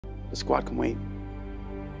The squad can wait.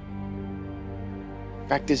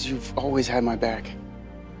 Fact is, you've always had my back.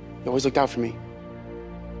 You always looked out for me.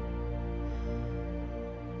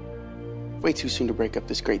 Way too soon to break up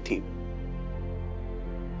this great team.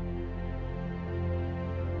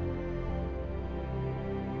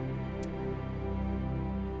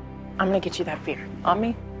 I'm gonna get you that beer. On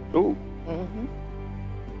me? Ooh. Mm-hmm.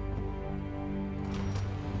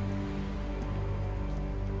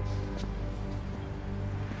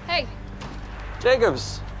 Hey.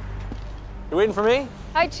 Jacobs, you waiting for me?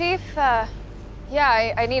 Hi, Chief.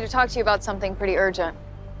 Yeah, I need to talk to you about something pretty urgent.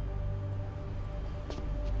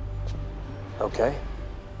 Okay.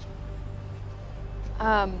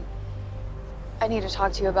 I need to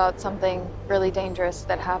talk to you about something really dangerous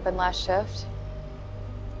that happened last shift.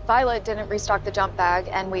 Violet didn't restock the jump bag,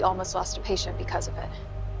 and we almost lost a patient because of it.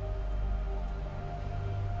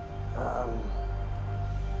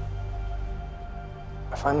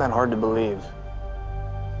 I find that hard to believe.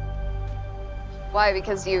 Why?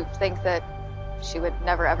 Because you think that she would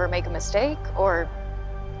never ever make a mistake, or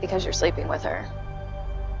because you're sleeping with her?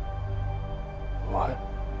 What?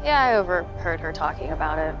 Yeah, I overheard her talking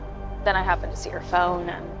about it. Then I happened to see her phone,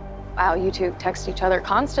 and wow, you two text each other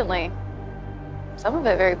constantly. Some of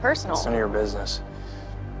it very personal. It's none of your business.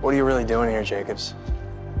 What are you really doing here, Jacobs?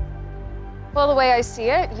 Well, the way I see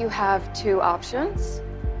it, you have two options.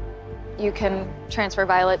 You can transfer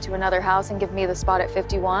Violet to another house and give me the spot at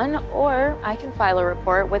 51, or I can file a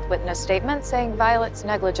report with witness statement saying Violet's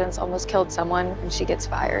negligence almost killed someone and she gets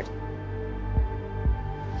fired.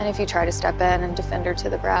 And if you try to step in and defend her to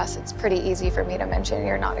the brass, it's pretty easy for me to mention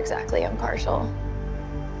you're not exactly impartial.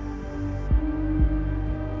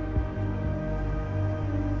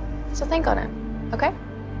 So think on it, okay?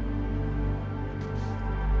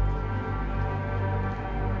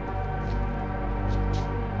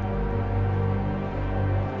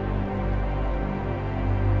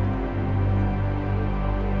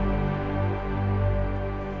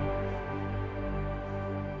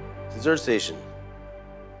 Dessert station.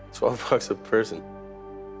 12 bucks a person.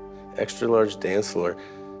 Extra large dance floor,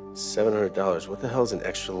 $700. What the hell is an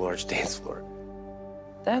extra large dance floor?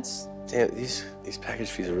 That's... Damn, these package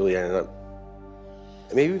fees are really adding up.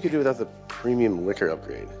 Maybe we could do without the premium liquor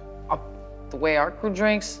upgrade. The way our crew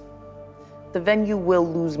drinks, the venue will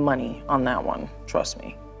lose money on that one, trust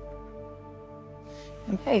me.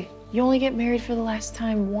 And hey, you only get married for the last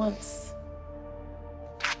time once.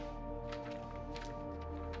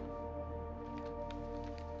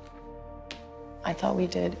 I thought we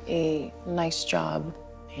did a nice job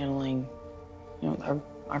handling,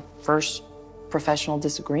 our first professional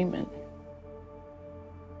disagreement.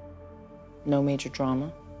 No major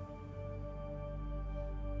drama.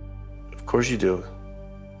 Of course you do.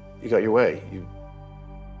 You got your way.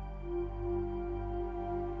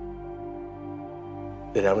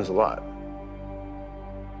 It happens a lot.